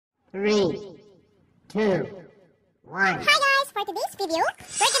3, 2, 1. Hi guys, for today's video,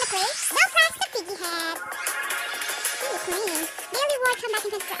 we're gonna play Roblox the Piggy Head. Ooh, playing. Daily reward, come back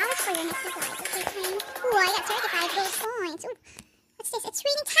in 24 hours for your next reward. Okay, playing. Ooh, I got 35 gold points. Ooh, what's this? It's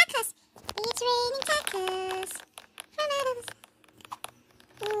raining tacos. It's raining tacos. From out of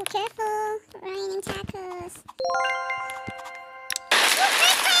the... Ooh, careful. Raining tacos.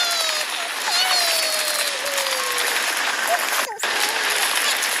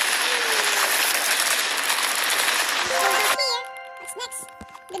 Next,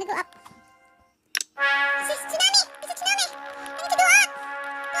 I'm gonna go up. This is tsunami! It's a tsunami! I need to go up!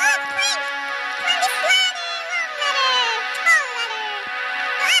 Up! Climb! Climb this ladder! Long ladder! Tall ladder!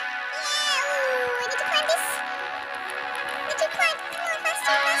 Go up! Yeah! Ooh! I need to climb this! I need to climb! Come on!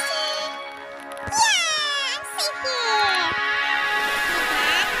 Faster! Faster! Yeah! I'm safe here! Like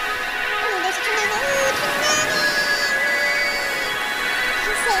that. Ooh! There's a tsunami! Ooh! Tsunami!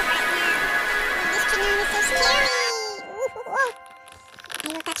 I'm safe right now. Ooh, this tsunami is so scary! Ooh! Whoa! We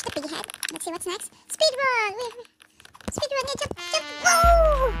will touch the piggy head. Let's see what's next. Speed run! Speed run! Yeah, jump! Jump!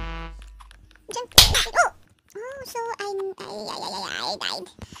 Whoa! Jump! Oh! Oh, so I died.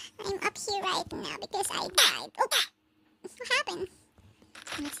 I'm up here right now because I died. Oh! What happened?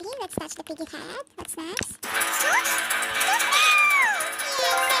 Let's see. Let's touch the piggy head. What's next? Salt!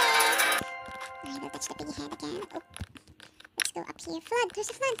 I will touch the piggy head again. Oh! Let's go up here. Flood! There's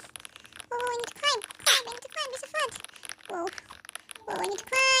a flood! Oh, I need to climb! I need to climb! There's a flood! Whoa! Oh, I need to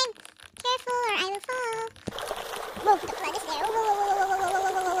climb! Careful or I will fall! Whoa, the flood is there!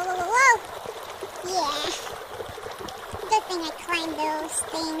 Whoa! Yeah! Good thing I climbed those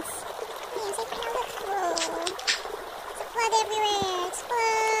things. Yeah, I'm safe right now, look! Whoa! There's a flood everywhere! It's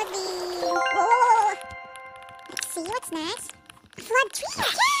flooding! Whoa! Let's see, what's next? A flood tree!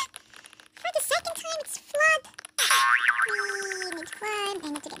 Yeah! For the second time, it's flood! I need to climb. I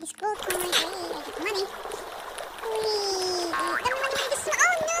need to get this gold coin. Hey, I get money.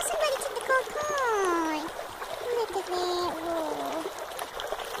 Oh no, somebody took the gold coin. Look at that. Whoa.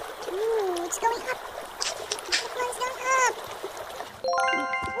 Ooh, it's going up. The flood is going up.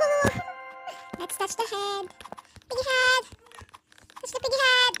 Whoa. Let's touch the head. Piggy head. Touch the piggy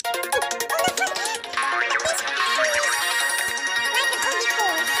head. Oh, look, look. This tree is like an oldie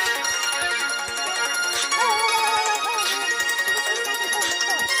course. This is like an oldie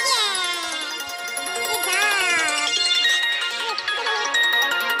course. Yeah. Good job.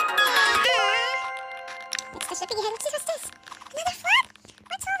 Let's touch the piggy head. What's this? Another flood?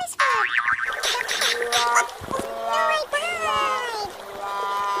 What's all this flood? Oh no, I died!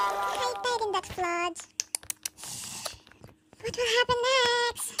 I died in that flood. What will happen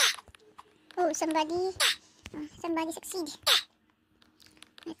next? Oh, somebody succeed.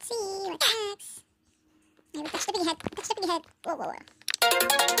 Let's see, what's next? I will touch the piggy head. Touch the piggy head. Whoa, whoa, whoa.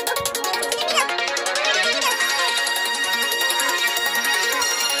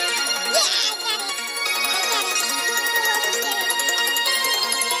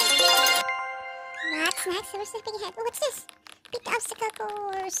 Next, where's the piggy head? Oh, what's this? Beat the obstacle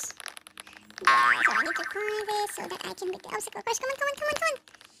course. Yeah, so I need to climb this so that I can beat the obstacle course. Come on.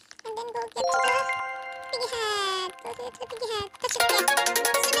 And then go get to the piggy head. Go get to the piggy head. Touch it again.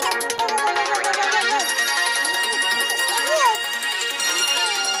 Touch the middle. Whoa.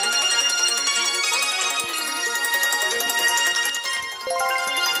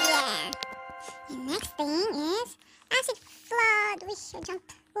 Yeah. The next thing is acid flood. We should jump.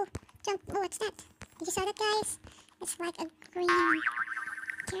 Oh, jump. Oh, what's that? Did you saw that, guys? It's like a green.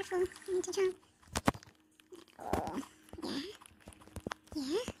 Careful, I need to jump. Oh, yeah.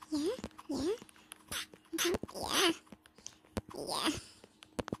 Jump, yeah.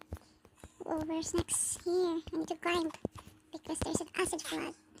 Oh, where's next? Here, I need to climb because there's an acid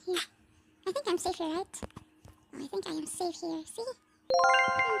flood here. I think I'm safe here, right? Oh, I think I am safe here. See?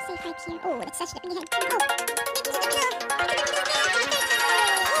 I'm safe right here. Oh, let's touch the piggy head. Oh, get to the middle.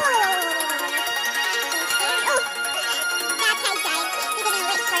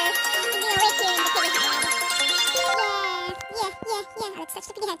 Let's touch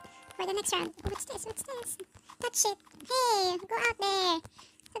the piggy head for the next round. Oh, what's this? Touch it. Hey, go out there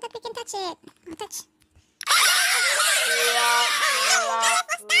so that we can touch it. Oh, touch. Hey,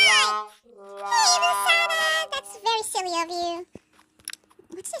 that's very silly of you.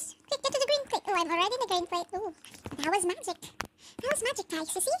 What's this? Quick, get to the green plate. Oh, I'm already in the green plate. Oh, that was magic.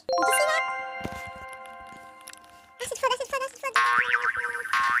 Guys. You see? Did you see that? Acid flood.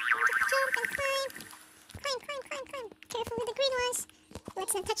 Jump and climb. Climb. Careful with the green ones.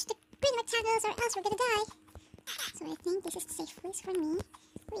 Let's not touch the green rectangles or else we're gonna die. So I think this is a safe place for me.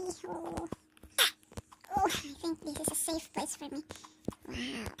 Oh, I think this is a safe place for me.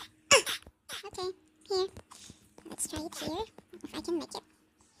 Wow.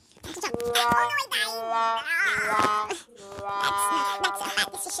 That's a bad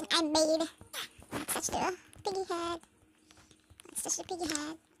decision I made. Let's touch the piggy head. Let's touch the piggy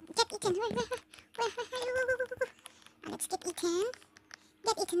head. Get eaten. Where? Let's get eaten.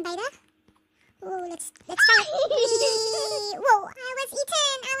 Get eaten by the... Oh, let's try it. Whoa, I was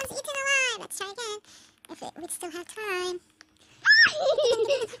eaten alive. Let's try again. If we still have time.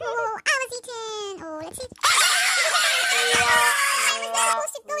 Oh, I was eaten. Oh, let's see. I was not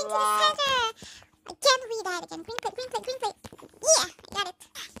supposed to go into the center. Again, we died again. Green plate. Yeah, I got it.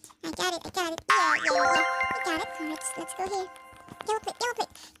 Yeah. I got it. Let's go here. Yellow plate.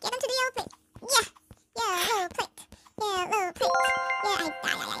 Get onto the yellow plate. Yeah. Yellow plate. Yeah, I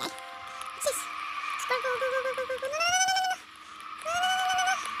die. What's this? Squirtle, go. Go,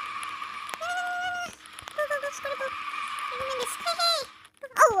 Squirtle. Hey.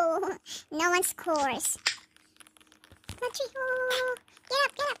 Oh, no one scores. Let's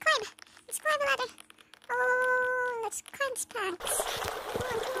get up, climb. Let's climb the ladder. Oh, let's climb this planks.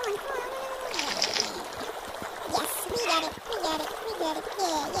 Come on. Yes, we get it.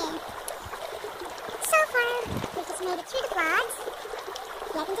 Yeah. So far, we just made it through the quads.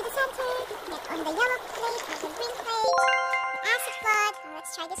 Get into the center. Get on the yellow plate or the green plate. The acid flood.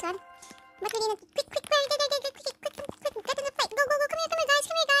 Let's try this one. But we need a quick. Get on the plate. Go. Come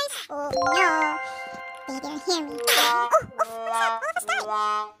here, guys. Oh, no. They didn't hear me. Oh, what's that? Oh, what's that?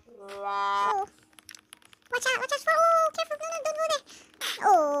 Oh. Watch out. Oh, careful. No, don't go there.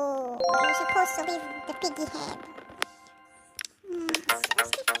 Oh, you're supposed to leave the piggy head.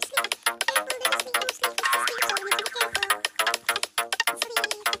 Sleep. Careful, little sleep. So we need to be careful. Sleep.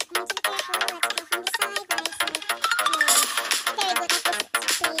 We need to be careful. Let's go from the side. Very good at this.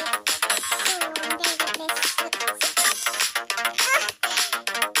 Sleep. Oh, I'm very good at this. Look.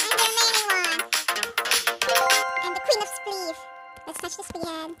 I'm the remaining one. I'm the queen of spleef. Let's touch the spleef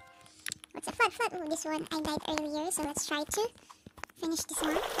head. What's a flood? Oh, this one I died earlier, so let's try to finish this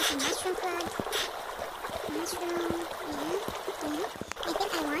one. It's a mushroom flood. Mushroom. Yeah. I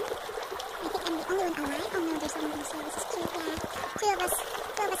think I won. I think I'm the only one alive. Oh no, there's someone else. This is cute. Yeah. Two of us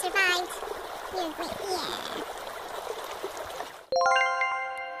survived. We're great. Yeah.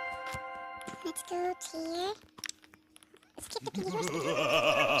 Let's go here. Let's keep the piggy horse.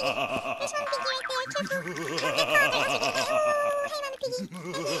 There's one piggy right there. Careful. Hey, Mama Piggy. Oh,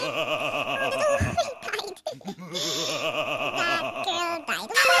 he died. That girl died.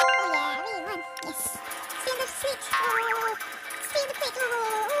 Oh, yeah, we won. Yes. Stay on the seat. Oh, stay on the plate.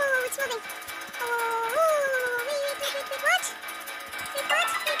 Oh, it's moving. Oh, wait. What? Wait.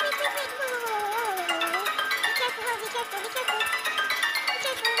 Oh. Be careful.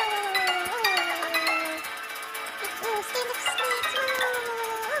 Oh, stay on the seat.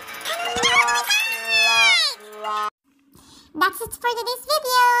 That's it for today's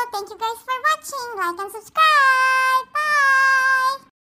video. Thank you guys for watching. Like and subscribe.